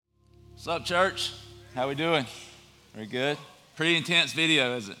What's up, church? How we doing? Very good. Pretty intense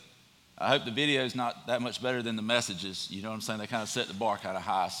video, isn't it? I hope the video is not that much better than the messages. You know what I'm saying? They kind of set the bar kind of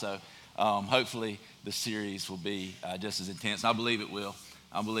high. So hopefully the series will be just as intense. And I believe it will.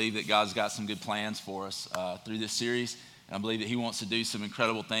 I believe that God's got some good plans for us through this series. And I believe that he wants to do some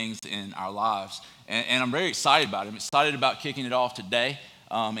incredible things in our lives. And I'm very excited about it. I'm excited about kicking it off today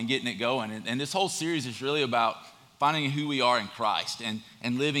and getting it going. And this whole series is really about finding who we are in Christ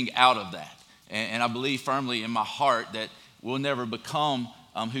and living out of that. And I believe firmly in my heart that we'll never become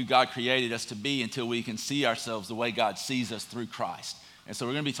who God created us to be until we can see ourselves the way God sees us through Christ. And so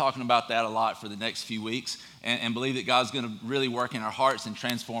we're going to be talking about that a lot for the next few weeks and believe that God's going to really work in our hearts and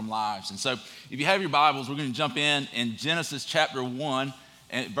transform lives. And so if you have your Bibles, we're going to jump in Genesis chapter 1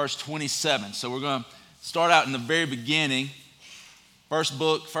 and verse 27. So we're going to start out in the very beginning, first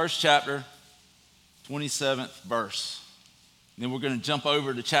chapter, 27th verse. Then we're going to jump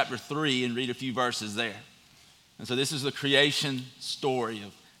over to chapter 3 and read a few verses there. And so this is the creation story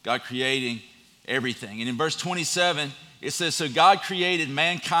of God creating everything. And in verse 27, it says, so God created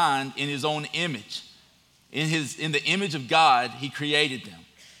mankind in his own image. In the image of God, he created them.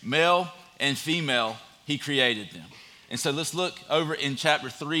 Male and female, he created them. And so let's look over in chapter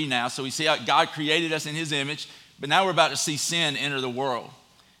 3 now. So we see how God created us in his image, but now we're about to see sin enter the world.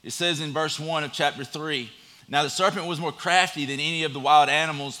 It says in verse 1 of chapter 3, now the serpent was more crafty than any of the wild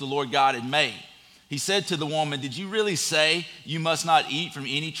animals the Lord God had made. He said to the woman, did you really say you must not eat from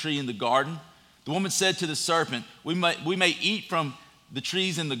any tree in the garden? The woman said to the serpent, we may eat from the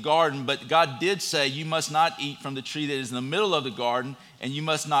trees in the garden, but God did say you must not eat from the tree that is in the middle of the garden, and you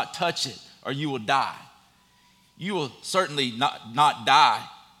must not touch it, or you will die. You will certainly not die,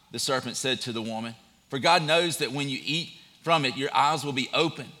 the serpent said to the woman, for God knows that when you eat from it, your eyes will be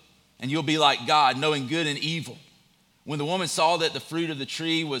open, and you'll be like God, knowing good and evil. When the woman saw that the fruit of the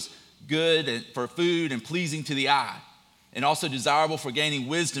tree was good and for food and pleasing to the eye, and also desirable for gaining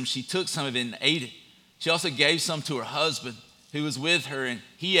wisdom, she took some of it and ate it. She also gave some to her husband who was with her, and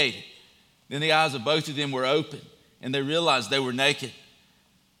he ate it. Then the eyes of both of them were open, and they realized they were naked.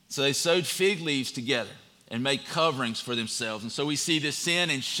 So they sewed fig leaves together and made coverings for themselves. And so we see this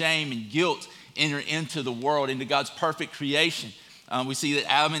sin and shame and guilt enter into the world, into God's perfect creation. We see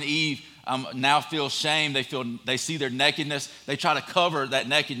that Adam and Eve now feel shame. They see their nakedness. They try to cover that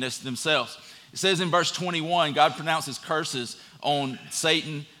nakedness themselves. It says in verse 21, God pronounces curses on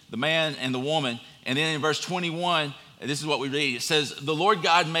Satan, the man, and the woman. And then in verse 21, this is what we read. It says, the Lord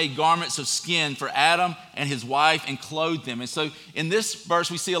God made garments of skin for Adam and his wife and clothed them. And so in this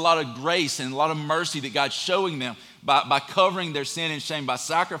verse, we see a lot of grace and a lot of mercy that God's showing them by covering their sin and shame, by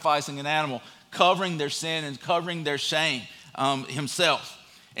sacrificing an animal, covering their sin and covering their shame himself.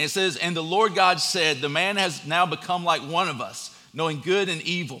 And it says, and the Lord God said, the man has now become like one of us, knowing good and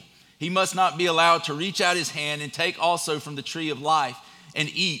evil. He must not be allowed to reach out his hand and take also from the tree of life and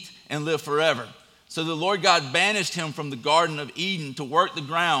eat and live forever. So the Lord God banished him from the Garden of Eden to work the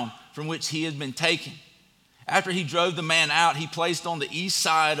ground from which he had been taken. After he drove the man out, he placed on the east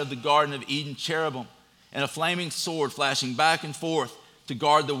side of the Garden of Eden cherubim and a flaming sword flashing back and forth to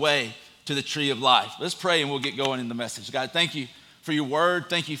guard the way to the tree of life. Let's pray and we'll get going in the message. God, thank you for your word.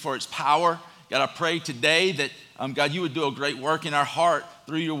 Thank you for its power. God, I pray today that, God, you would do a great work in our heart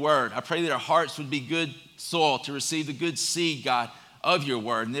through your word. I pray that our hearts would be good soil to receive the good seed, God, of your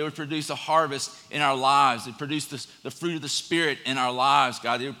word. And they would produce a harvest in our lives. They would produce the fruit of the Spirit in our lives,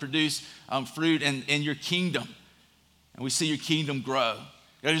 God. They would produce fruit in your kingdom. And we see your kingdom grow.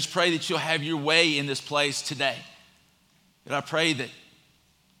 God, I just pray that you'll have your way in this place today. God, I pray that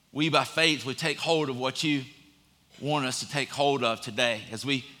we by faith would take hold of what you want us to take hold of today as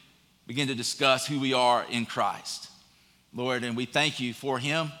we begin to discuss who we are in Christ. Lord, and we thank you for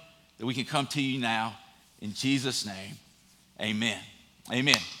him that we can come to you now. In Jesus' name, amen.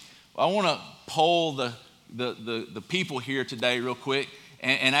 Amen. Well, I want to poll the people here today real quick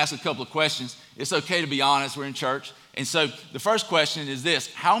and ask a couple of questions. It's okay to be honest. We're in church. And so the first question is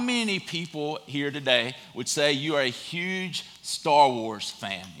this. How many people here today would say you are a huge Star Wars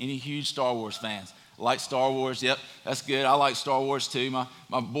fan? Any huge Star Wars fans? Like Star Wars? Yep, that's good. I like Star Wars too. My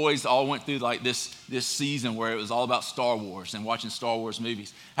boys all went through like this season where it was all about Star Wars and watching Star Wars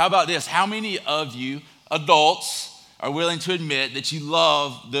movies. How about this? How many of you adults are willing to admit that you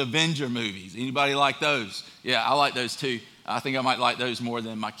love the Avenger movies? Anybody like those? Yeah, I like those too. I think I might like those more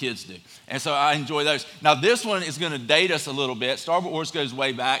than my kids do. And so I enjoy those. Now this one is going to date us a little bit. Star Wars goes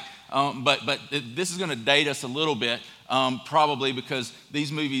way back, but this is going to date us a little bit, probably because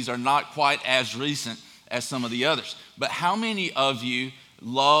these movies are not quite as recent as some of the others. But how many of you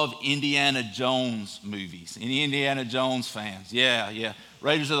love Indiana Jones movies? Any Indiana Jones fans? Yeah.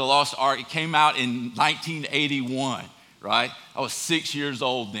 Raiders of the Lost Ark. It came out in 1981, right? I was 6 years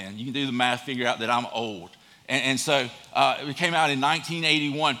old then. You can do the math, figure out that I'm old. And so it came out in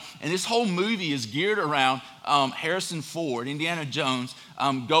 1981. And this whole movie is geared around Harrison Ford, Indiana Jones,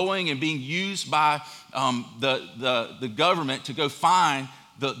 going and being used by the government to go find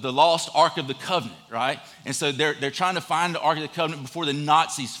the lost Ark of the Covenant, right? And so they're trying to find the Ark of the Covenant before the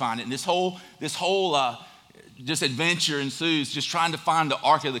Nazis find it. And this whole just adventure ensues, just trying to find the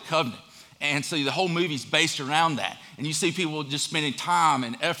Ark of the Covenant. And so the whole movie's based around that. And you see people just spending time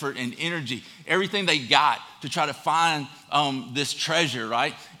and effort and energy, everything they got to try to find this treasure,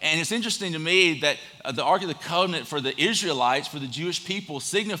 right? And it's interesting to me that the Ark of the Covenant for the Israelites, for the Jewish people,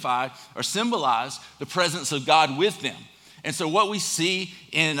 signified or symbolized the presence of God with them. And so what we see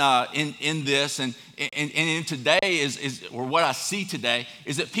in this and in today is, or what I see today,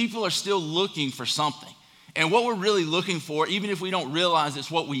 is that people are still looking for something. And what we're really looking for, even if we don't realize it's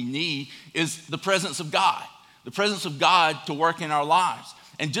what we need, is the presence of God. The presence of God to work in our lives.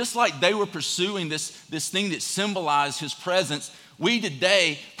 And just like they were pursuing this thing that symbolized his presence, we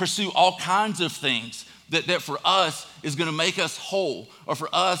today pursue all kinds of things that for us is going to make us whole, or for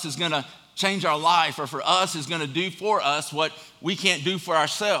us is going to change our life, or for us is going to do for us what we can't do for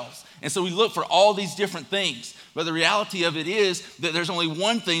ourselves. And so we look for all these different things. But the reality of it is that there's only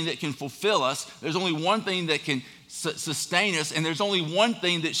one thing that can fulfill us. There's only one thing that can sustain us. And there's only one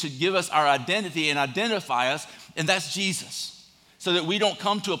thing that should give us our identity and identify us, and that's Jesus. So that we don't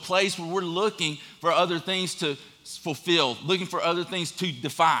come to a place where we're looking for other things to fulfill, looking for other things to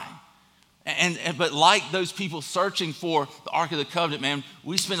define. But like those people searching for the Ark of the Covenant, man,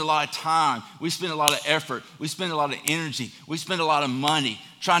 we spend a lot of time, we spend a lot of effort, we spend a lot of energy, we spend a lot of money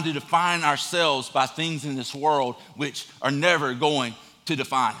trying to define ourselves by things in this world which are never going to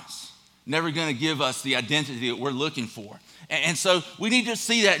define us, never going to give us the identity that we're looking for. And so we need to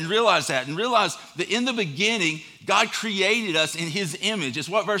see that and realize that in the beginning, God created us in his image. It's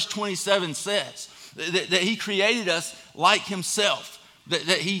what verse 27 says, that he created us like himself.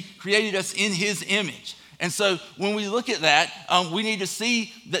 That he created us in his image. And so when we look at that, we need to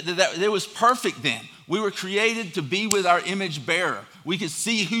see that it was perfect then. We were created to be with our image bearer. We could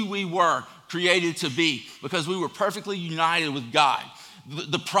see who we were created to be because we were perfectly united with God.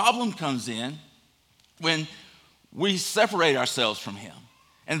 The problem comes in when we separate ourselves from him.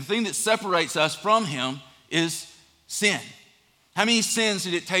 And the thing that separates us from him is sin. How many sins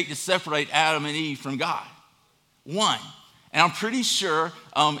did it take to separate Adam and Eve from God? One. And I'm pretty sure,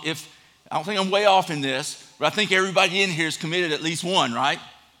 I don't think I'm way off in this, but I think everybody in here has committed at least one, right?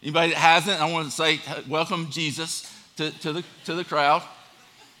 Anybody that hasn't, I want to say, welcome Jesus to the crowd,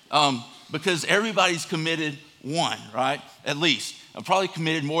 because everybody's committed one, right? At least. I've probably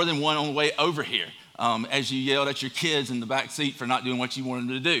committed more than one on the way over here, as you yelled at your kids in the back seat for not doing what you wanted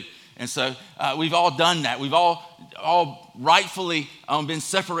them to do. And so we've all done that. We've all rightfully been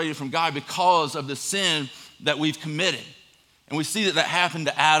separated from God because of the sin that we've committed. And we see that happened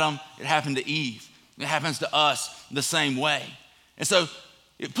to Adam, it happened to Eve. It happens to us the same way. And so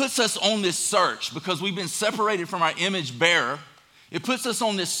it puts us on this search because we've been separated from our image bearer. It puts us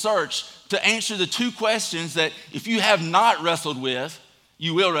on this search to answer the two questions that if you have not wrestled with,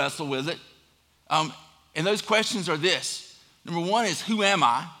 you will wrestle with it. And those questions are this. Number one is, who am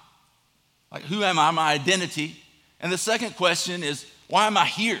I? Like, who am I, my identity? And the second question is, why am I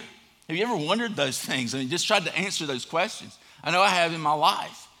here? Have you ever wondered those things? I mean, just tried to answer those questions. I know I have in my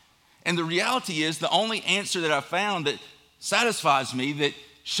life. And the reality is the only answer that I found that satisfies me, that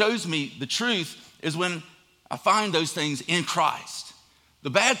shows me the truth, is when I find those things in Christ.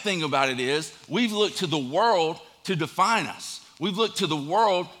 The bad thing about it is we've looked to the world to define us. We've looked to the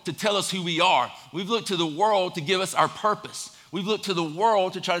world to tell us who we are. We've looked to the world to give us our purpose. We've looked to the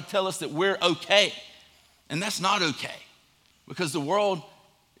world to try to tell us that we're okay. And that's not okay, because the world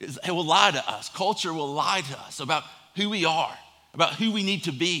it will lie to us. Culture will lie to us about who we are, about who we need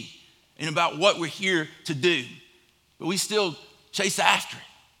to be, and about what we're here to do. But we still chase after it,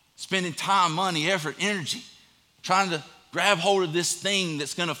 spending time, money, effort, energy, trying to grab hold of this thing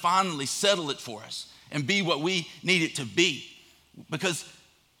that's going to finally settle it for us and be what we need it to be. Because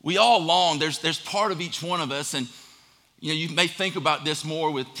we all long, there's part of each one of us, and you may think about this more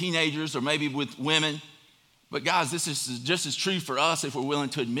with teenagers or maybe with women, but guys, this is just as true for us if we're willing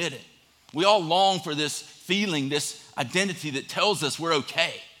to admit it. We all long for this feeling, this identity that tells us we're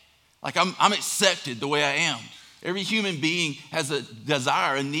okay. Like I'm accepted the way I am. Every human being has a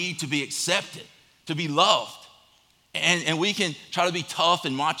desire, a need to be accepted, to be loved. And we can try to be tough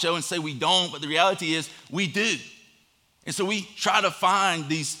and macho and say we don't, but the reality is we do. And so we try to find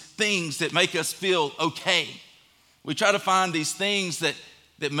these things that make us feel okay. We try to find these things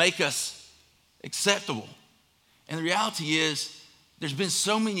that make us acceptable. And the reality is, there's been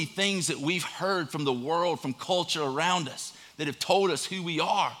so many things that we've heard from the world, from culture around us, that have told us who we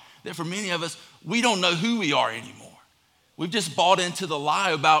are, that for many of us, we don't know who we are anymore. We've just bought into the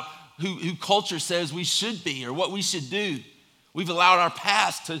lie about who culture says we should be or what we should do. We've allowed our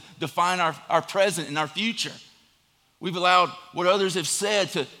past to define our present and our future. We've allowed what others have said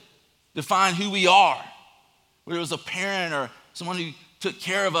to define who we are. Whether it was a parent or someone who took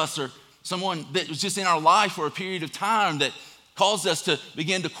care of us or someone that was just in our life for a period of time that caused us to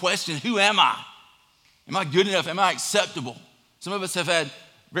begin to question, who am I? Am I good enough? Am I acceptable? Some of us have had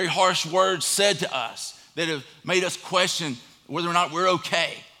very harsh words said to us that have made us question whether or not we're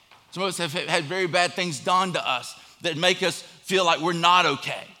okay. Some of us have had very bad things done to us that make us feel like we're not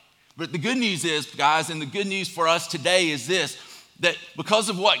okay. But the good news is, guys, and the good news for us today is this, that because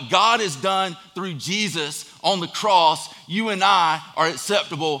of what God has done through Jesus on the cross, you and I are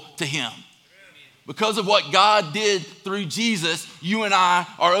acceptable to him. Because of what God did through Jesus, you and I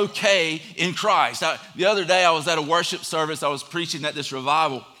are okay in Christ. The other day I was at a worship service. I was preaching at this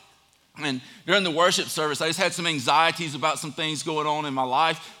revival. And during the worship service, I just had some anxieties about some things going on in my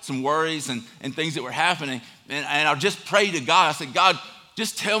life, some worries and things that were happening. And I just prayed to God. I said, God,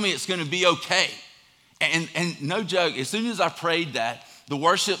 just tell me it's going to be okay. And no joke, as soon as I prayed that, the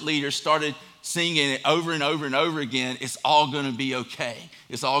worship leader started singing it over and over and over again. It's all going to be okay.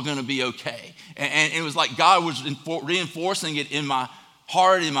 It's all going to be okay. And it was like God was reinforcing it in my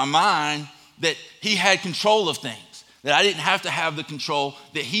heart, in my mind, that he had control of things, that I didn't have to have the control,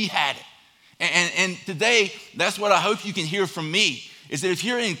 that he had it. And today, that's what I hope you can hear from me, is that if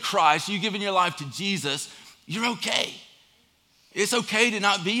you're in Christ, you've given your life to Jesus, you're okay. It's okay to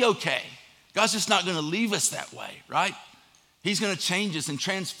not be okay. God's just not going to leave us that way, right? He's going to change us and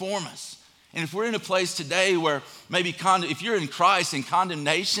transform us. And if we're in a place today where maybe if you're in Christ and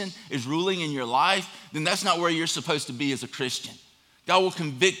condemnation is ruling in your life, then that's not where you're supposed to be as a Christian. God will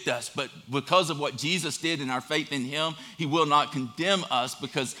convict us, but because of what Jesus did and our faith in him, he will not condemn us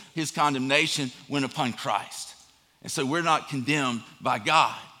because his condemnation went upon Christ. And so we're not condemned by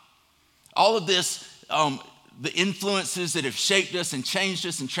God. All of this, the influences that have shaped us and changed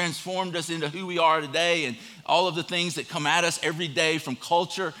us and transformed us into who we are today, and all of the things that come at us every day from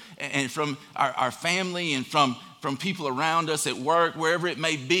culture and from our family and from people around us at work, wherever it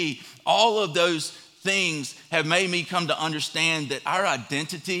may be, all of those things have made me come to understand that our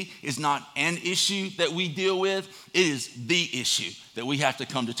identity is not an issue that we deal with. It is the issue that we have to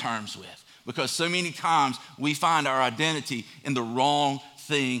come to terms with, because so many times we find our identity in the wrong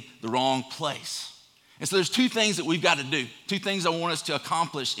thing, the wrong place. And so there's two things that we've got to do, two things I want us to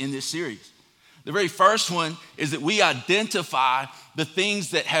accomplish in this series. The very first one is that we identify the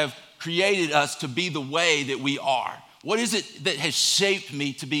things that have created us to be the way that we are. What is it that has shaped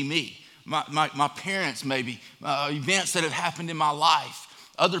me to be me? My parents, maybe, events that have happened in my life,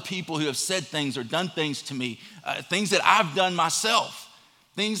 other people who have said things or done things to me, things that I've done myself,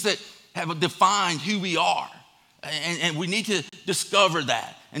 things that have defined who we are. And we need to discover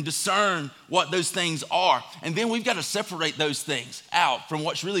that and discern what those things are. And then we've got to separate those things out from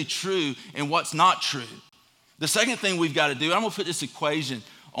what's really true and what's not true. The second thing we've got to do, I'm going to put this equation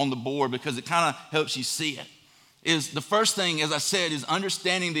on the board because it kind of helps you see it, is the first thing, as I said, is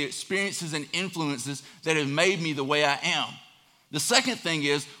understanding the experiences and influences that have made me the way I am. The second thing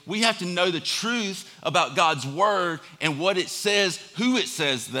is we have to know the truth about God's word and what it says, who it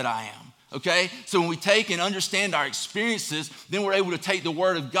says that I am. Okay, so when we take and understand our experiences, then we're able to take the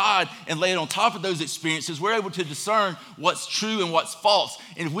word of God and lay it on top of those experiences. We're able to discern what's true and what's false.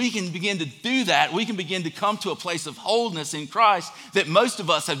 And if we can begin to do that, we can begin to come to a place of wholeness in Christ that most of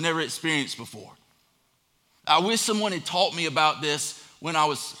us have never experienced before. I wish someone had taught me about this when I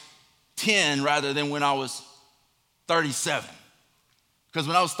was 10 rather than when I was 37. Because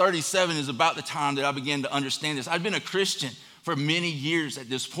when I was 37 is about the time that I began to understand this. I'd been a Christian for many years at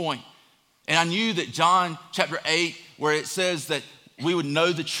this point. And I knew that John chapter 8, where it says that we would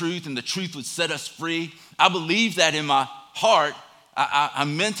know the truth and the truth would set us free, I believed that in my heart. I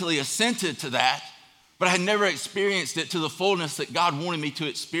mentally assented to that, but I had never experienced it to the fullness that God wanted me to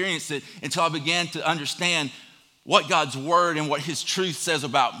experience it until I began to understand what God's word and what his truth says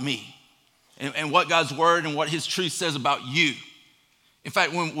about me, and what God's word and what his truth says about you. In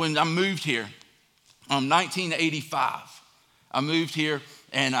fact, when I moved here, 1985, I moved here.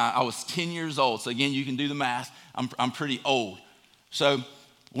 And I was 10 years old. So again, you can do the math. I'm pretty old. So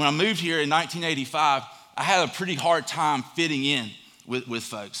when I moved here in 1985, I had a pretty hard time fitting in with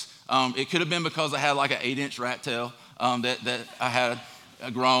folks. It could have been because I had like an 8-inch rat tail. that I had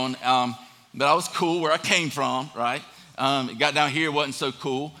grown. But I was cool where I came from, right? It got down here, it wasn't so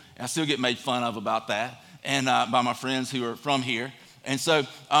cool. I still get made fun of about that, and by my friends who are from here. And so,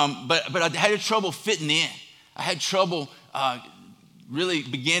 but I had trouble fitting in. I had trouble really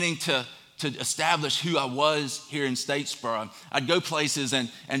beginning to establish who I was here in Statesboro. I'd go places and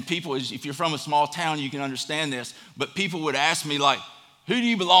people, if you're from a small town, you can understand this, but people would ask me like, who do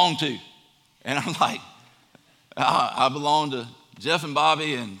you belong to? And I'm like, I belong to Jeff and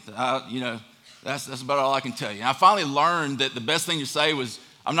Bobby, and that's about all I can tell you. And I finally learned that the best thing to say was,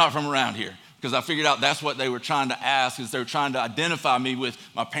 I'm not from around here, because I figured out that's what they were trying to ask, is they were trying to identify me with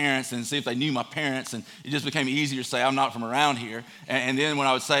my parents and see if they knew my parents, and it just became easier to say I'm not from around here. And then when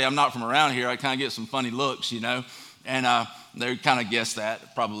I would say I'm not from around here, I kind of get some funny looks, and they would kind of guess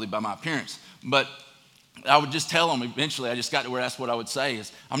that probably by my appearance. But I would just tell them eventually, I just got to where that's what I would say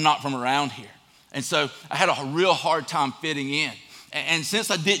is, I'm not from around here. And so I had a real hard time fitting in. And since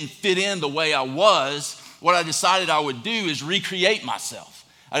I didn't fit in the way I was, what I decided I would do is recreate myself.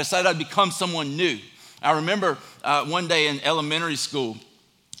 I decided I'd become someone new. I remember one day in elementary school,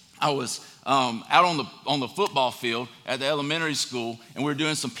 I was out on the football field at the elementary school, and we were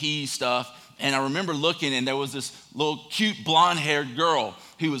doing some PE stuff. And I remember looking, and there was this little cute blonde-haired girl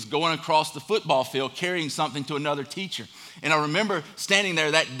who was going across the football field carrying something to another teacher. And I remember standing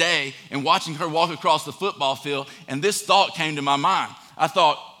there that day and watching her walk across the football field, and this thought came to my mind. I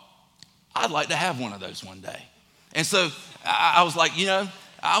thought, I'd like to have one of those one day. And so I was like,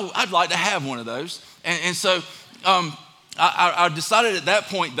 I'd like to have one of those. And so I decided at that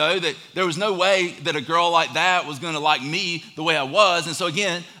point, though, that there was no way that a girl like that was going to like me the way I was. And so,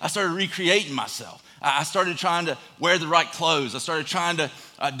 again, I started recreating myself. I started trying to wear the right clothes. I started trying to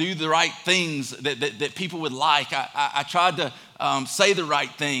do the right things that people would like. I tried to say the right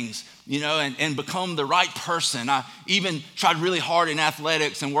things, and become the right person. I even tried really hard in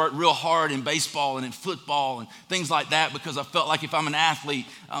athletics and worked real hard in baseball and in football and things like that, because I felt like if I'm an athlete,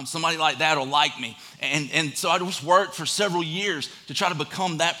 somebody like that will like me. And so I just worked for several years to try to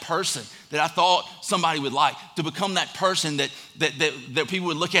become that person that I thought somebody would like, to become that person that people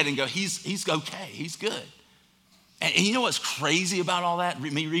would look at and go, he's okay, he's good. And you know what's crazy about all that,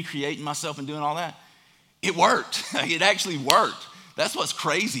 me recreating myself and doing all that? It worked. It actually worked. That's what's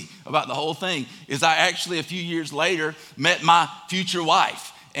crazy about the whole thing, is I actually, a few years later, met my future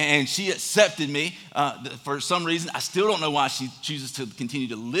wife. And she accepted me for some reason. I still don't know why she chooses to continue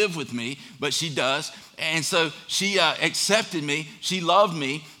to live with me, but she does. And so she accepted me. She loved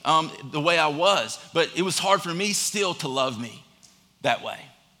me the way I was. But it was hard for me still to love me that way.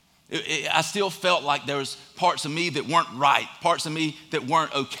 I still felt like there was parts of me that weren't right, parts of me that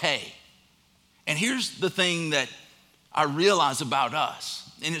weren't okay. And here's the thing that I realize about us,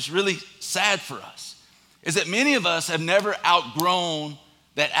 and it's really sad for us, is that many of us have never outgrown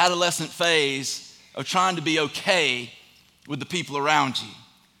that adolescent phase of trying to be okay with the people around you,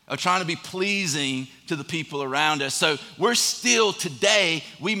 of trying to be pleasing to the people around us. So we're still today,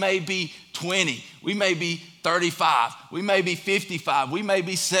 we may be 20, we may be 35, we may be 55, we may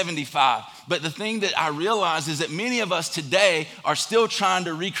be 75. But the thing that I realize is that many of us today are still trying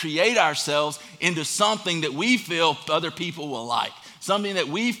to recreate ourselves into something that we feel other people will like, something that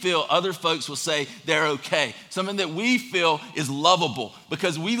we feel other folks will say they're okay, something that we feel is lovable,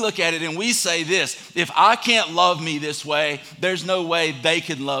 because we look at it and we say this: if I can't love me this way, there's no way they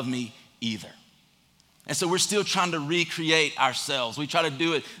can love me either. And so we're still trying to recreate ourselves. We try to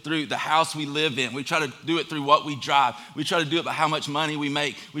do it through the house we live in. We try to do it through what we drive. We try to do it by how much money we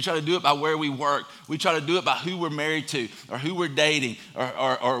make. We try to do it by where we work. We try to do it by who we're married to, or who we're dating,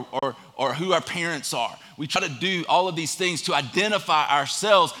 or who our parents are. We try to do all of these things to identify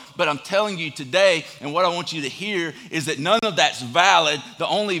ourselves. But I'm telling you today, and what I want you to hear, is that none of that's valid. The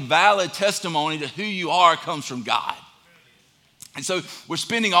only valid testimony to who you are comes from God. And so we're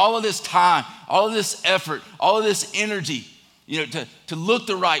spending all of this time, all of this effort, all of this energy, to look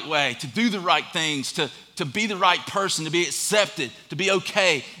the right way, to do the right things, to be the right person, to be accepted, to be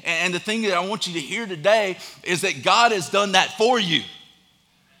okay. And the thing that I want you to hear today is that God has done that for you.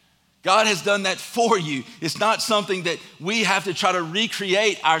 God has done that for you. It's not something that we have to try to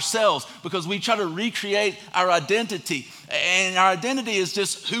recreate ourselves, because we try to recreate our identity. And our identity is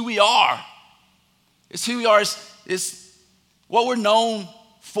just who we are. It's who we are. It's what we're known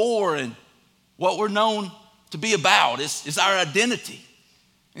for and what we're known to be about. It's our identity.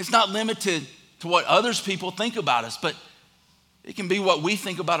 It's not limited to what others people think about us, but it can be what we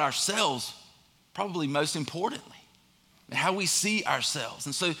think about ourselves, probably most importantly, and how we see ourselves.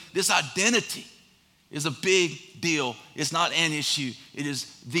 And so this identity is a big deal. It's not an issue. It is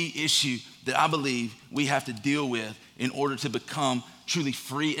the issue that I believe we have to deal with in order to become truly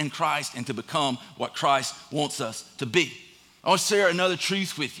free in Christ and to become what Christ wants us to be. I want to share another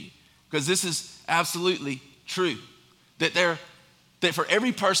truth with you, because this is absolutely true. That for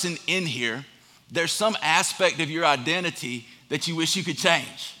every person in here, there's some aspect of your identity that you wish you could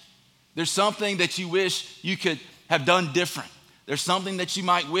change. There's something that you wish you could have done different. There's something that you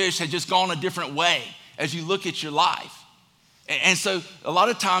might wish had just gone a different way as you look at your life. And so a lot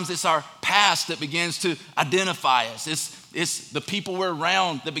of times it's our past that begins to identify us. It's the people we're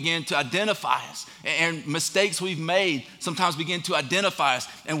around that begin to identify us. And mistakes we've made sometimes begin to identify us.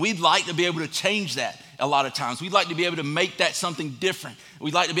 And we'd like to be able to change that a lot of times. We'd like to be able to make that something different.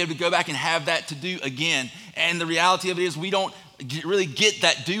 We'd like to be able to go back and have that to do again. And the reality of it is we don't really get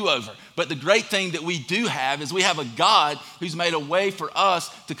that do-over. But the great thing that we do have is we have a God who's made a way for us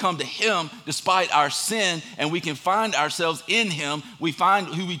to come to him despite our sin, and we can find ourselves in him. We find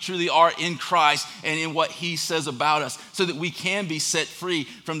who we truly are in Christ and in what he says about us, so that we can be set free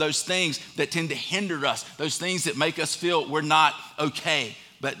from those things that tend to hinder us, those things that make us feel we're not okay,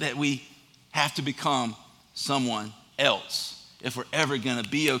 but that we have to become someone else if we're ever going to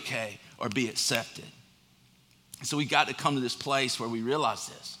be okay or be accepted. So we got to come to this place where we realize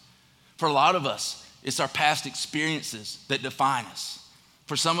this. For a lot of us, it's our past experiences that define us.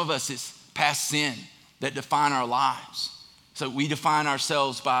 For some of us, it's past sin that define our lives. So we define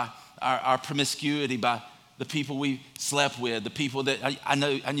ourselves by our promiscuity, by the people we slept with, the people that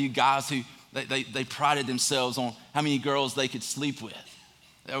I knew guys who they prided themselves on how many girls they could sleep with.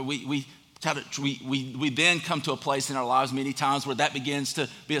 We then come to a place in our lives many times where that begins to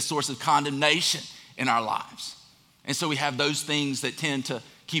be a source of condemnation in our lives. And so we have those things that tend to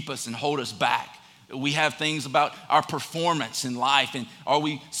keep us and hold us back. We have things about our performance in life, and are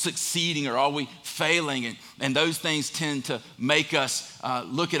we succeeding or are we failing? And those things tend to make us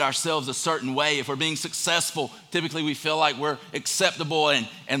look at ourselves a certain way. If we're being successful, typically we feel like we're acceptable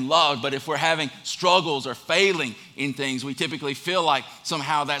and loved. But if we're having struggles or failing in things, we typically feel like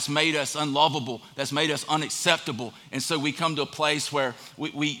somehow that's made us unlovable, that's made us unacceptable. And so we come to a place where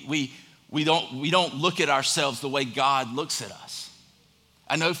we don't look at ourselves the way God looks at us.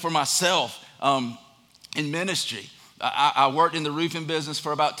 I know for myself, in ministry, I worked in the roofing business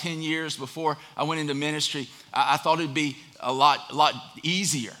for about 10 years before I went into ministry. I thought it'd be a lot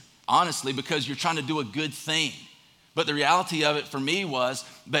easier, honestly, because you're trying to do a good thing. But the reality of it for me was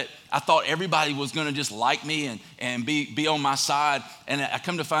that I thought everybody was going to just like me and be on my side. And I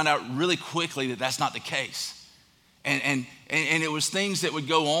come to find out really quickly that that's not the case. And it was things that would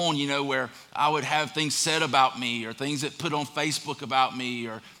go on, where I would have things said about me or things that put on Facebook about me,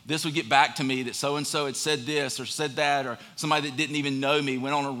 or this would get back to me that so-and-so had said this or said that, or somebody that didn't even know me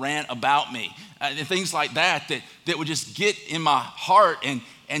went on a rant about me, and things like that would just get in my heart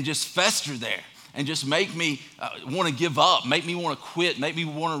and just fester there and just make me want to give up, make me want to quit, make me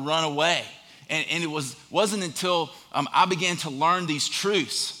want to run away. And it wasn't until I began to learn these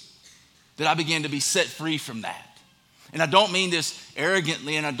truths that I began to be set free from that. And I don't mean this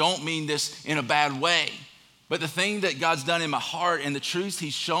arrogantly, and I don't mean this in a bad way. But the thing that God's done in my heart and the truth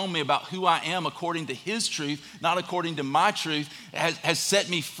he's shown me about who I am according to his truth, not according to my truth, has set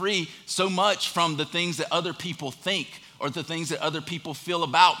me free so much from the things that other people think or the things that other people feel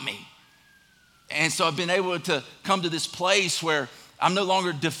about me. And so I've been able to come to this place where I'm no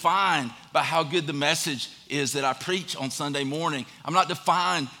longer defined by how good the message is that I preach on Sunday morning. I'm not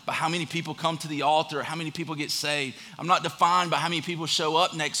defined by how many people come to the altar or how many people get saved. I'm not defined by how many people show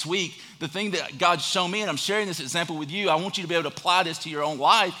up next week. The thing that God's shown me, and I'm sharing this example with you, I want you to be able to apply this to your own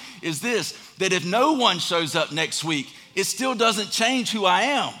life, is this, that if no one shows up next week, it still doesn't change who I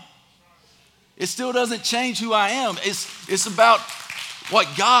am. It still doesn't change who I am. It's about what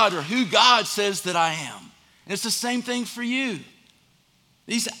God or who God says that I am. And it's the same thing for you.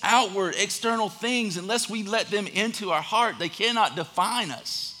 These outward, external things, unless we let them into our heart, they cannot define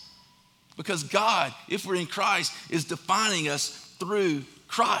us. Because God, if we're in Christ, is defining us through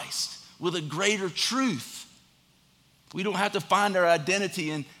Christ with a greater truth. We don't have to find our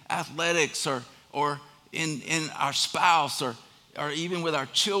identity in athletics or in our spouse or even with our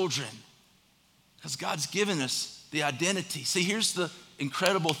children. Because God's given us the identity. See, here's the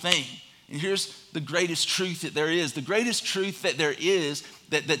incredible thing. And here's the greatest truth that there is. The greatest truth that there is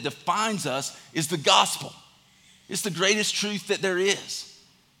that defines us is the gospel. It's the greatest truth that there is.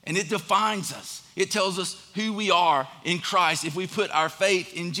 And it defines us. It tells us who we are in Christ if we put our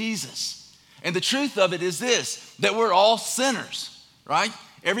faith in Jesus. And the truth of it is this, that we're all sinners, right?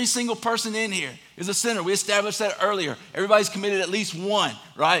 Every single person in here is a sinner. We established that earlier. Everybody's committed at least one,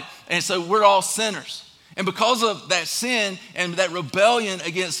 right? And so we're all sinners. And because of that sin and that rebellion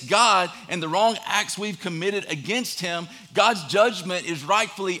against God and the wrong acts we've committed against him, God's judgment is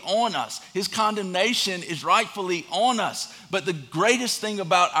rightfully on us. His condemnation is rightfully on us. But the greatest thing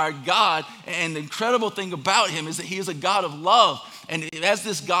about our God and the incredible thing about him is that he is a God of love. And as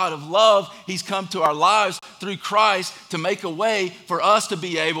this God of love, he's come to our lives through Christ to make a way for us to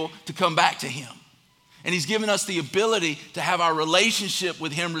be able to come back to him. And he's given us the ability to have our relationship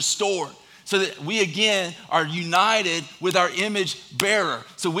with him restored, so that we again are united with our image bearer.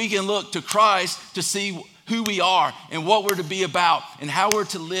 So we can look to Christ to see who we are and what we're to be about and how we're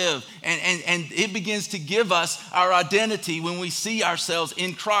to live. And it begins to give us our identity when we see ourselves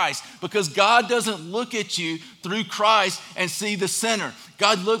in Christ. Because God doesn't look at you through Christ and see the sinner.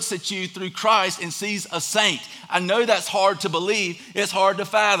 God looks at you through Christ and sees a saint. I know that's hard to believe. It's hard to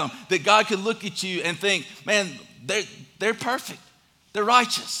fathom that God could look at you and think, man, they're perfect. They're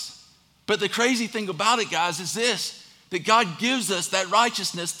righteous. But the crazy thing about it, guys, is this, that God gives us that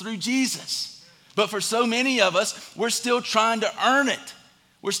righteousness through Jesus. But for so many of us, we're still trying to earn it.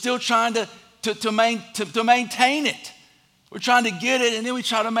 We're still trying to maintain it. We're trying to get it, and then we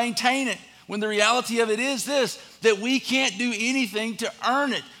try to maintain it. When the reality of it is this, that we can't do anything to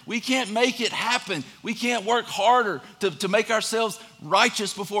earn it. We can't make it happen. We can't work harder to make ourselves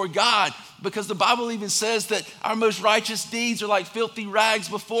righteous before God, because the Bible even says that our most righteous deeds are like filthy rags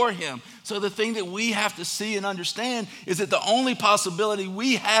before him. So the thing that we have to see and understand is that the only possibility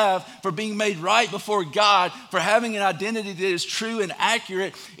we have for being made right before God, for having an identity that is true and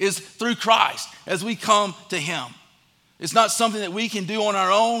accurate, is through Christ as we come to him. It's not something that we can do on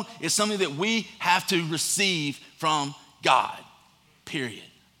our own. It's something that we have to receive from God, period.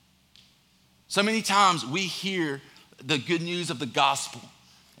 So many times we hear the good news of the gospel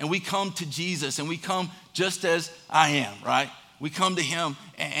and we come to Jesus and we come just as I am, right? We come to him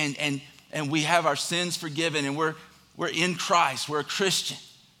and we have our sins forgiven and we're in Christ. We're a Christian.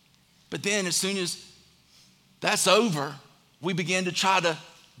 But then as soon as that's over, we begin to try to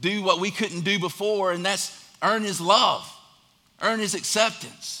do what we couldn't do before, and that's earn his love, earn his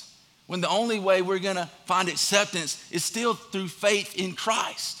acceptance, when the only way we're going to find acceptance is still through faith in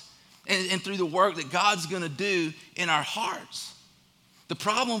Christ and through the work that God's going to do in our hearts. The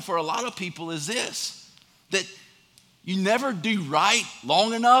problem for a lot of people is this, that you never do right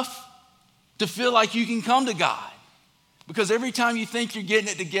long enough to feel like you can come to God, because every time you think you're getting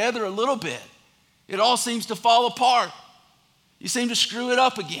it together a little bit, it all seems to fall apart. You seem to screw it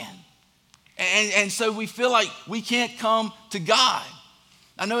up again. And so we feel like we can't come to God.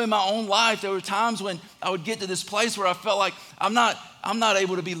 I know in my own life, there were times when I would get to this place where I felt like I'm not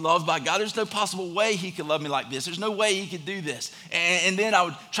able to be loved by God. There's no possible way he could love me like this. There's no way he could do this. And then I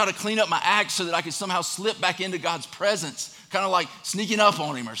would try to clean up my act so that I could somehow slip back into God's presence, kind of like sneaking up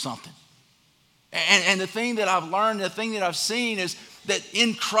on him or something. And the thing that I've learned, the thing that I've seen is that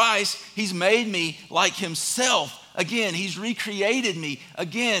in Christ, he's made me like himself. Again, he's recreated me.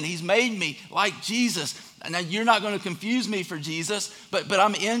 Again, he's made me like Jesus. Now, you're not going to confuse me for Jesus, but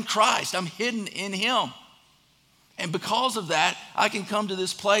I'm in Christ. I'm hidden in him. And because of that, I can come to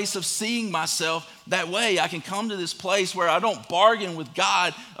this place of seeing myself that way. I can come to this place where I don't bargain with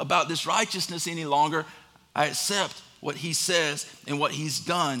God about this righteousness any longer. I accept what he says and what he's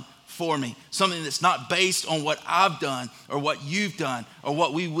done for me. Something that's not based on what I've done or what you've done or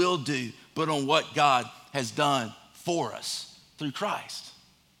what we will do, but on what God has done for us through Christ.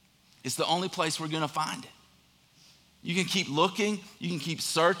 It's the only place we're going to find it. You can keep looking, you can keep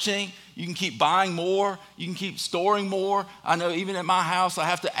searching, you can keep buying more, you can keep storing more. I know even at my house, I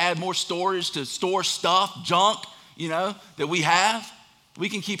have to add more storage to store stuff, junk, that we have. We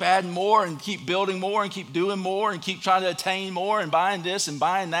can keep adding more and keep building more and keep doing more and keep trying to attain more and buying this and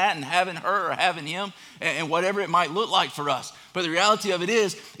buying that and having her or having him and whatever it might look like for us. But the reality of it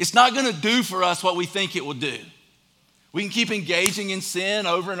is, it's not going to do for us what we think it will do. We can keep engaging in sin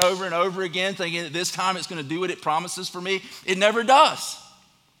over and over and over again, thinking that this time it's going to do what it promises for me. It never does.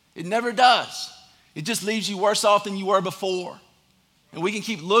 It never does. It just leaves you worse off than you were before. And we can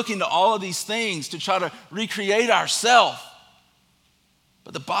keep looking to all of these things to try to recreate ourselves.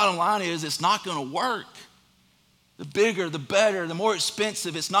 But the bottom line is, it's not going to work. The bigger, the better, the more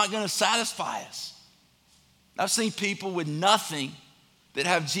expensive, it's not going to satisfy us. I've seen people with nothing that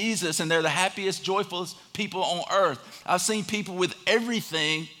have Jesus, and they're the happiest, joyfulest people on earth. I've seen people with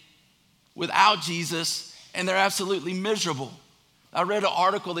everything without Jesus, and they're absolutely miserable. I read an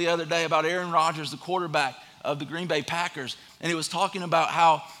article the other day about Aaron Rodgers, the quarterback of the Green Bay Packers, and it was talking about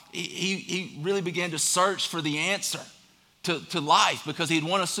how he really began to search for the answer to life because he'd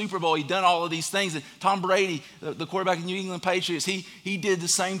won a Super Bowl. He'd done all of these things. And Tom Brady, the quarterback of New England Patriots, he did the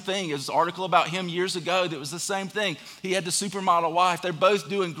same thing. There was an article about him years ago that was the same thing. He had the supermodel wife. They're both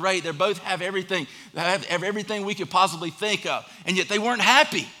doing great. They both have everything. They have everything we could possibly think of. And yet they weren't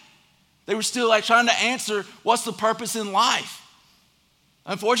happy. They were still like trying to answer, what's the purpose in life?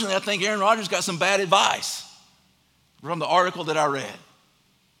 Unfortunately, I think Aaron Rodgers got some bad advice from the article that I read.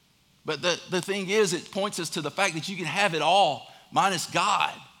 But the thing is, it points us to the fact that you can have it all minus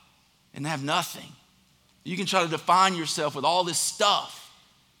God and have nothing. You can try to define yourself with all this stuff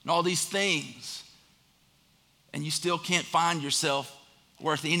and all these things, and you still can't find yourself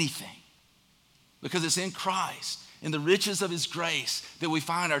worth anything, because it's in Christ, in the riches of his grace, that we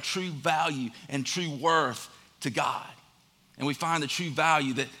find our true value and true worth to God. And we find the true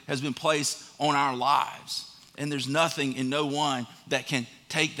value that has been placed on our lives. And there's nothing and no one that can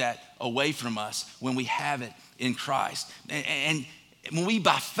take that away from us when we have it in Christ. And when we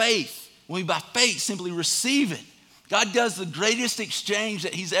by faith simply receive it, God does the greatest exchange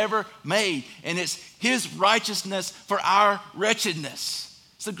that he's ever made. And it's his righteousness for our wretchedness.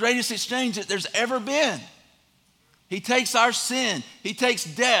 It's the greatest exchange that there's ever been. He takes our sin, he takes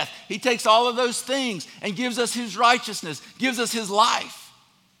death, he takes all of those things and gives us his righteousness, gives us his life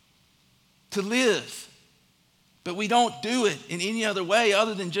to live. But we don't do it in any other way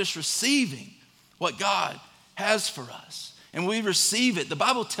other than just receiving what God has for us. And we receive it. The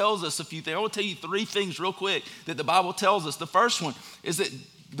Bible tells us a few things. I will tell you 3 things real quick that the Bible tells us. The first one is that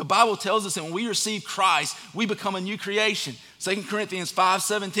the Bible tells us that when we receive Christ, we become a new creation. 2 Corinthians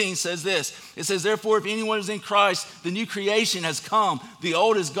 5:17 says this. It says, therefore, if anyone is in Christ, the new creation has come. The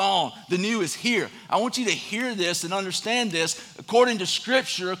old is gone. The new is here. I want you to hear this and understand this according to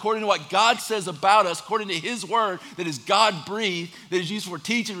Scripture, according to what God says about us, according to his word that is God-breathed, that is used for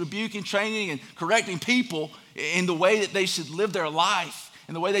teaching, rebuking, training, and correcting people in the way that they should live their life,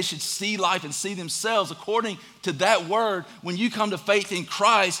 and the way they should see life and see themselves. According to that word, when you come to faith in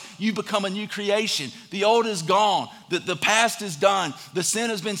Christ, you become a new creation. The old is gone. The past is done. The sin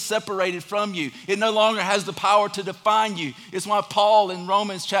has been separated from you. It no longer has the power to define you. It's why Paul in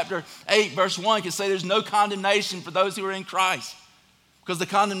Romans chapter 8, verse 1 can say there's no condemnation for those who are in Christ, because the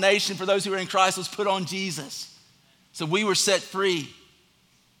condemnation for those who are in Christ was put on Jesus. So we were set free.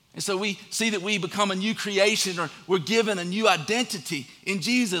 And so we see that we become a new creation, or we're given a new identity in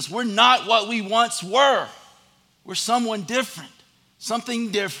Jesus. We're not what we once were. We're someone different,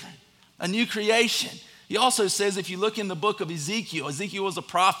 something different, a new creation. He also says, if you look in the book of Ezekiel, Ezekiel was a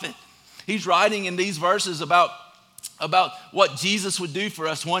prophet. He's writing in these verses about what Jesus would do for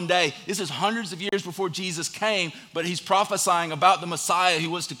us one day. This is hundreds of years before Jesus came, but he's prophesying about the Messiah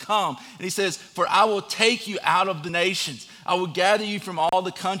who was to come. And he says, for I will take you out of the nations. I will gather you from all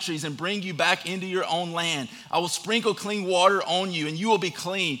the countries and bring you back into your own land. I will sprinkle clean water on you and you will be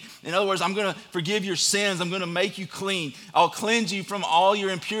clean. In other words, I'm going to forgive your sins. I'm going to make you clean. I'll cleanse you from all your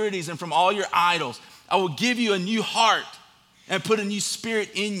impurities and from all your idols. I will give you a new heart and put a new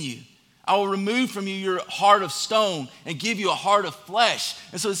spirit in you. I will remove from you your heart of stone and give you a heart of flesh.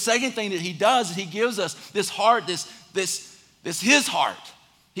 And so the second thing that he does is he gives us this heart, this his heart.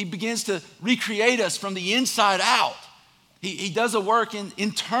 He begins to recreate us from the inside out. He does a work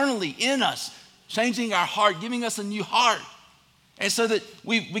internally in us, changing our heart, giving us a new heart. And so that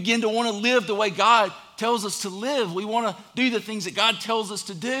we begin to want to live the way God tells us to live. We want to do the things that God tells us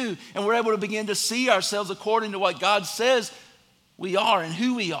to do. And we're able to begin to see ourselves according to what God says we are and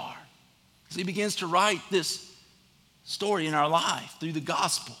who we are. So he begins to write this story in our life through the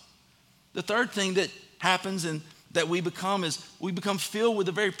gospel. The third thing that happens and that we become is we become filled with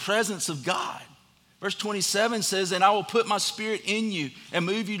the very presence of God. Verse 27 says, and I will put my spirit in you and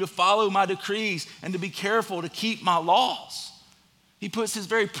move you to follow my decrees and to be careful to keep my laws. He puts his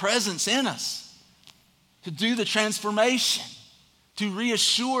very presence in us to do the transformation, to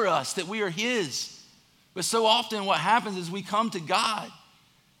reassure us that we are his. But so often what happens is we come to God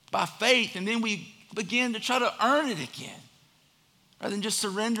by faith and then we begin to try to earn it again, rather than just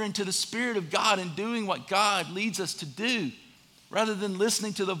surrendering to the Spirit of God and doing what God leads us to do, rather than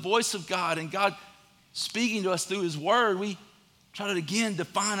listening to the voice of God and God speaking to us through his word. We try to again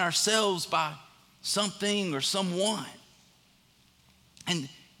define ourselves by something or someone. And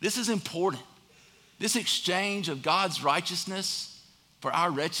this is important. This exchange of God's righteousness for our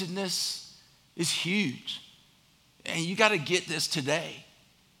wretchedness is huge. And you got to get this today,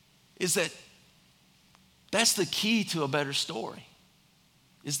 is that that's the key to a better story,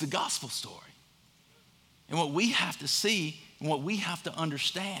 is the gospel story. And what we have to see and what we have to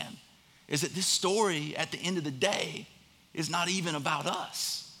understand is that this story at the end of the day is not even about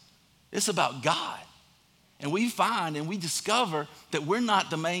us. It's about God. And we find and we discover that we're not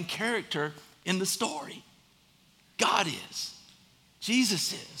the main character in the story. God is.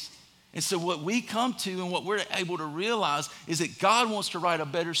 Jesus is. And so what we come to and what we're able to realize is that God wants to write a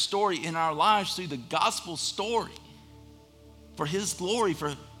better story in our lives through the gospel story for his glory,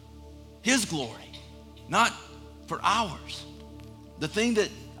 not for ours. The thing that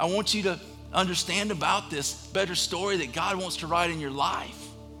I want you to understand about this better story that God wants to write in your life,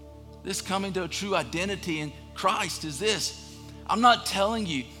 this coming to a true identity in Christ, is this. I'm not telling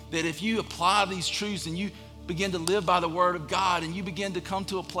you that if you apply these truths and you begin to live by the word of God and you begin to come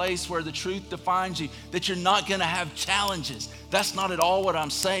to a place where the truth defines you, that you're not going to have challenges. That's not at all what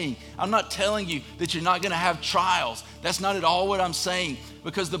I'm saying. I'm not telling you that you're not going to have trials. That's not at all what I'm saying,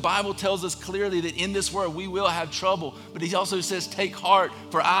 because the Bible tells us clearly that in this world we will have trouble, but he also says, take heart,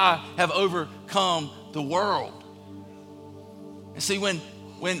 for I have overcome the world. And see, when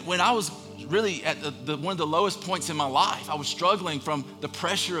I was really at one of the lowest points in my life, I was struggling from the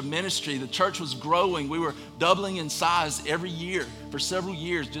pressure of ministry. The church was growing. We were doubling in size every year for several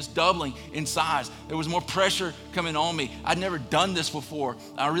years, just doubling in size. There was more pressure coming on me. I'd never done this before.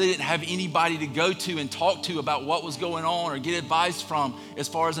 I really didn't have anybody to go to and talk to about what was going on or get advice from as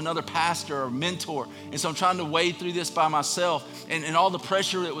far as another pastor or mentor. And so I'm trying to wade through this by myself and all the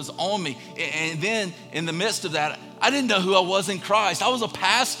pressure that was on me. And then in the midst of that, I didn't know who I was in Christ. I was a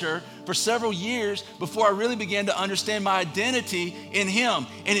pastor for several years before I really began to understand my identity in him.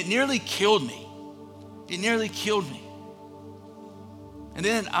 And it nearly killed me. It nearly killed me. And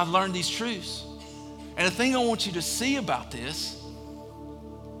then I've learned these truths. And the thing I want you to see about this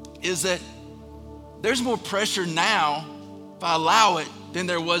is that there's more pressure now, if I allow it, than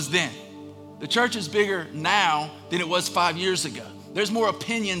there was then. The church is bigger now than it was 5 years ago. There's more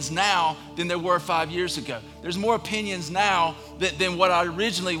opinions now than there were 5 years ago. There's more opinions now than what I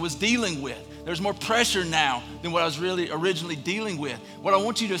originally was dealing with. There's more pressure now than what I was really originally dealing with. What I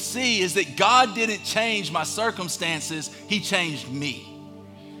want you to see is that God didn't change my circumstances. He changed me.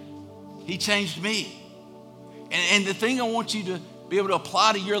 He changed me. And the thing I want you to be able to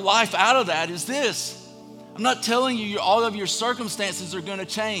apply to your life out of that is this. I'm not telling you all of your circumstances are going to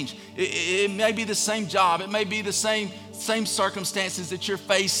change. It may be the same job. It may be the same circumstances that you're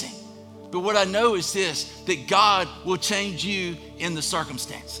facing. But what I know is this, that God will change you in the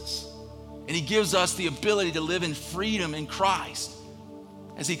circumstances. And he gives us the ability to live in freedom in Christ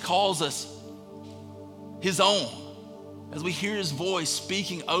as he calls us his own. As we hear his voice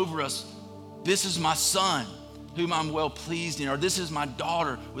speaking over us, this is my son whom I'm well pleased in, or this is my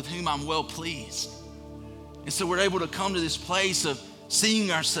daughter with whom I'm well pleased. And so we're able to come to this place of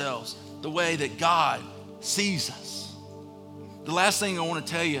seeing ourselves the way that God sees us. The last thing I want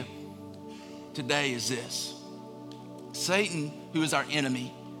to tell you today is this. Satan, who is our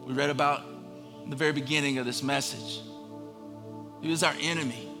enemy, we read about in the very beginning of this message, who is our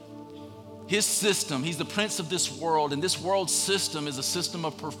enemy. His system, he's the prince of this world, and this world system is a system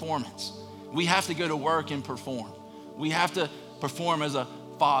of performance. We have to go to work and perform. We have to perform as a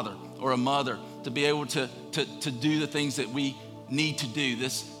father or a mother to be able to do the things that we need to do.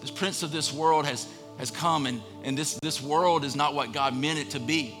 This prince of this world has come, and this world is not what God meant it to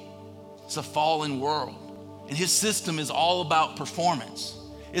be. It's a fallen world. And his system is all about performance.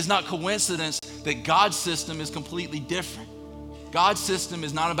 It's not coincidence that God's system is completely different. God's system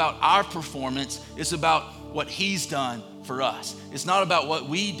is not about our performance. It's about what he's done for us. It's not about what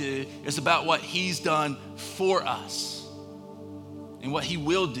we do. It's about what he's done for us and what he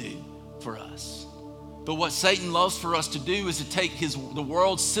will do for us. But what Satan loves for us to do is to take the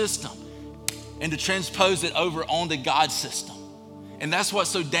world system and to transpose it over onto God's system. And that's what's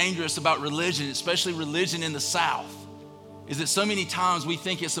so dangerous about religion, especially religion in the South, is that so many times we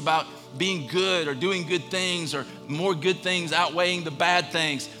think it's about being good or doing good things or more good things outweighing the bad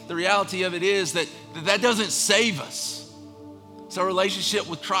things. The reality of it is that doesn't save us. It's our relationship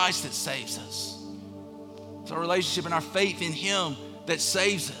with Christ that saves us. It's our relationship and our faith in him that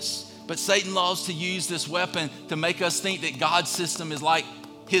saves us. But Satan loves to use this weapon to make us think that God's system is like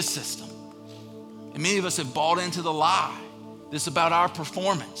his system. And many of us have bought into the lie that's about our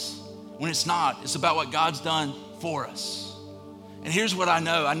performance, when it's not. It's about what God's done for us. And here's what I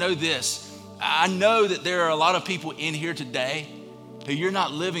know. I know this. I know that there are a lot of people in here today who you're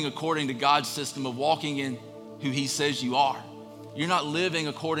not living according to God's system of walking in who he says you are. You're not living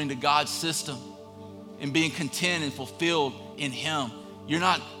according to God's system and being content and fulfilled in him. You're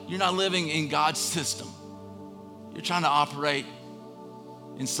not living in God's system. You're trying to operate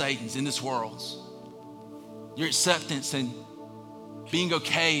in Satan's, in this world's. Your acceptance and being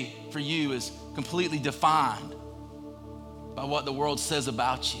okay for you is completely defined by what the world says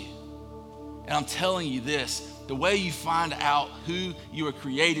about you. And I'm telling you this, the way you find out who you are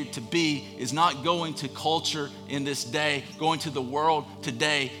created to be is not going to culture in this day, going to the world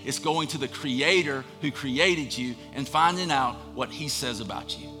today. It's going to the Creator who created you and finding out what He says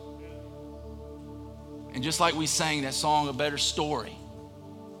about you. And just like we sang that song, A Better Story,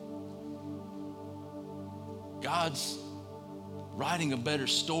 God's writing a better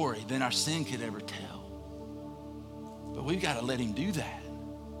story than our sin could ever tell. But we've got to let Him do that.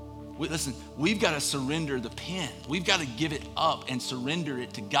 Listen, we've got to surrender the pen. We've got to give it up and surrender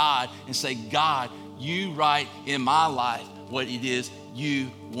it to God and say, God, you write in my life what it is you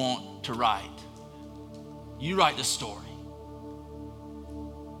want to write. You write the story.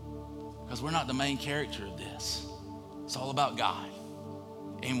 Because we're not the main character of this. It's all about God.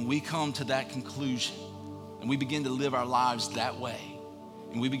 And when we come to that conclusion and we begin to live our lives that way,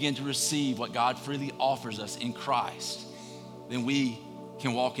 and we begin to receive what God freely offers us in Christ, then we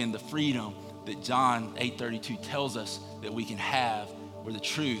can walk in the freedom that John 8:32 tells us that we can have, where the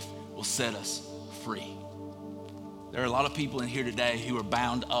truth will set us free. There are a lot of people in here today who are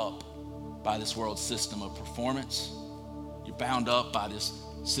bound up by this world system of performance. You're bound up by this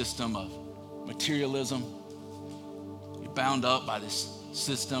system of materialism. You're bound up by this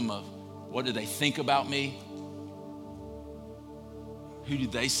system of what do they think about me? Who do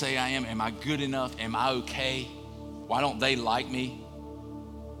they say I am? Am I good enough? Am I okay? Why don't they like me?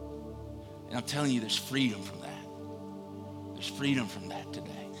 And I'm telling you, there's freedom from that. There's freedom from that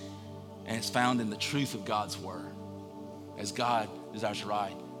today. And it's found in the truth of God's word, as God desires to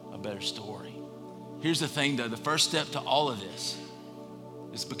write a better story. Here's the thing, though. The first step to all of this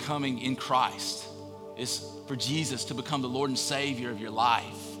is becoming in Christ. It's for Jesus to become the Lord and Savior of your life.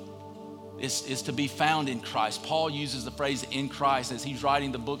 It's to be found in Christ. Paul uses the phrase in Christ as he's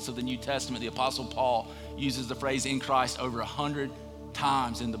writing the books of the New Testament. The Apostle Paul uses the phrase in Christ over 100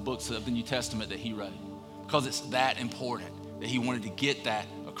 times in the books of the New Testament that he wrote, because it's that important that he wanted to get that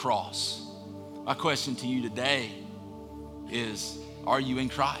across. My question to you today is, are you in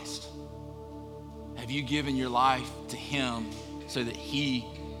Christ? Have you given your life to Him so that He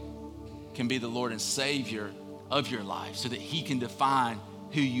can be the Lord and Savior of your life, so that He can define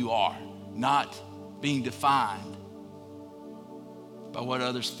who you are, not being defined by what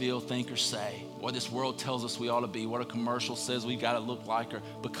others feel, think, or say, what this world tells us we ought to be, what a commercial says we've got to look like or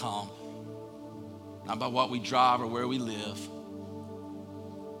become, not by what we drive or where we live,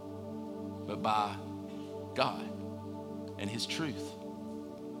 but by God and His truth.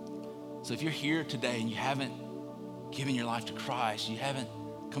 So if you're here today and you haven't given your life to Christ, you haven't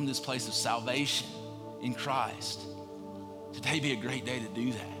come to this place of salvation in Christ, today be a great day to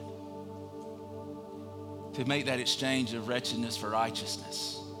do that. To make that exchange of wretchedness for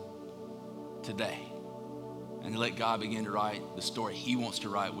righteousness today. And to let God begin to write the story He wants to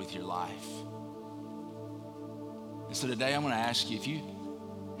write with your life. And so today I'm going to ask you, if you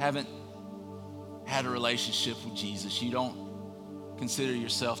haven't had a relationship with Jesus, you don't consider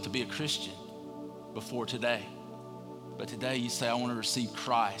yourself to be a Christian before today, but today you say, I want to receive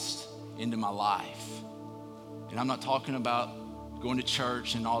Christ into my life. And I'm not talking about going to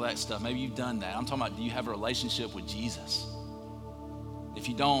church and all that stuff. Maybe you've done that. I'm talking about, do you have a relationship with Jesus? If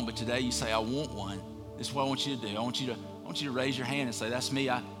you don't, but today you say, I want one, this is what I want you to do. I want you to raise your hand and say, that's me.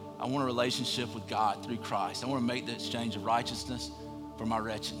 I want a relationship with God through Christ. I want to make the exchange of righteousness for my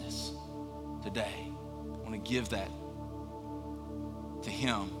wretchedness today. I want to give that to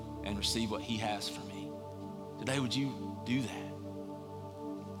Him and receive what He has for me. Today, would you do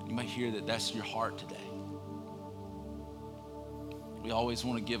that? You might hear that that's your heart today. We always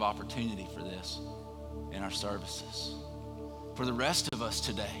want to give opportunity for this in our services. For the rest of us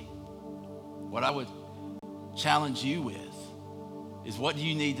today, what I would challenge you with is, what do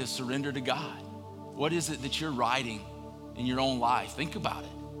you need to surrender to God? What is it that you're writing in your own life? Think about it.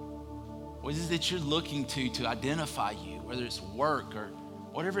 What is it that you're looking to identify you, whether it's work or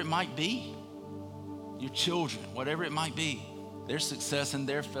whatever it might be? Your children, whatever it might be. Their success and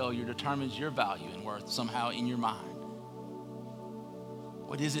their failure determines your value and worth somehow in your mind.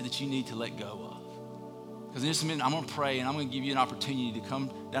 What is it that you need to let go of? Because in just a minute, I'm going to pray and I'm going to give you an opportunity to come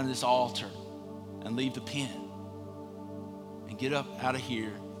down to this altar and leave the pen and get up out of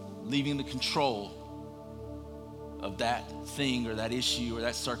here, leaving the control of that thing or that issue or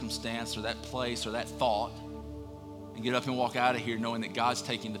that circumstance or that place or that thought, and get up and walk out of here knowing that God's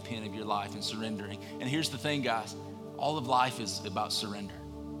taking the pen of your life and surrendering. And here's the thing, guys, all of life is about surrender.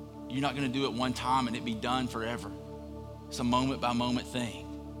 You're not going to do it one time and it be done forever. It's a moment by moment thing.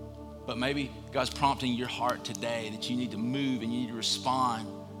 But maybe God's prompting your heart today that you need to move and you need to respond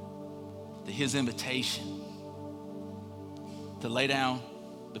to His invitation to lay down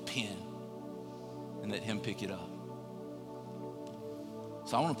the pen and let him pick it up.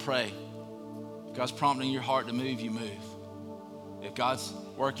 So I want to pray. If God's prompting your heart to move, you move. If God's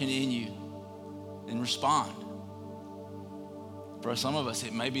working in you, then respond. For some of us,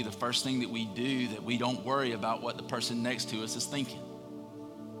 it may be the first thing that we do that we don't worry about what the person next to us is thinking.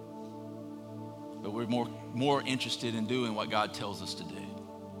 But we're more interested in doing what God tells us to do.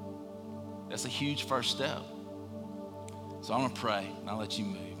 That's a huge first step. So I'm going to pray, and I'll let you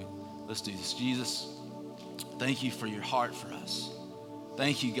move. Let's do this. Jesus, thank you for your heart for us.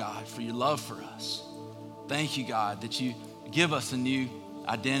 Thank you, God, for your love for us. Thank you, God, that you give us a new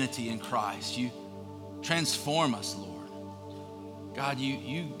identity in Christ. You transform us, Lord. God,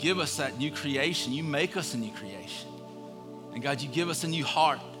 you give us that new creation. You make us a new creation. And God, you give us a new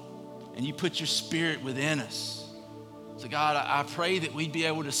heart, and you put your spirit within us. So God, I pray that we'd be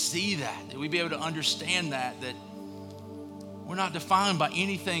able to see that we'd be able to understand that we're not defined by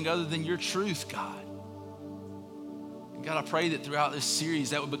anything other than your truth, God. And God, I pray that throughout this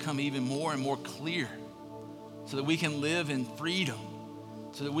series that would become even more and more clear so that we can live in freedom,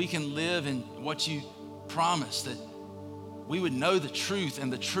 so that we can live in what you promised, that we would know the truth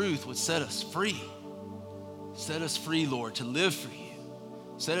and the truth would set us free. Set us free, Lord, to live for you.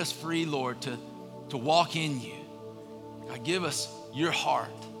 Set us free, Lord, to walk in you. God, give us your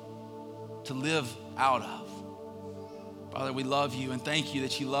heart to live out of. Father, we love you and thank you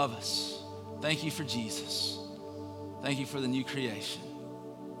that you love us. Thank you for Jesus. Thank you for the new creation.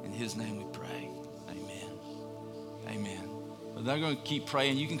 In his name we pray. Amen. Amen. But they're going to keep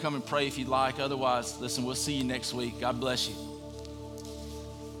praying. You can come and pray if you'd like. Otherwise, listen, we'll see you next week. God bless you.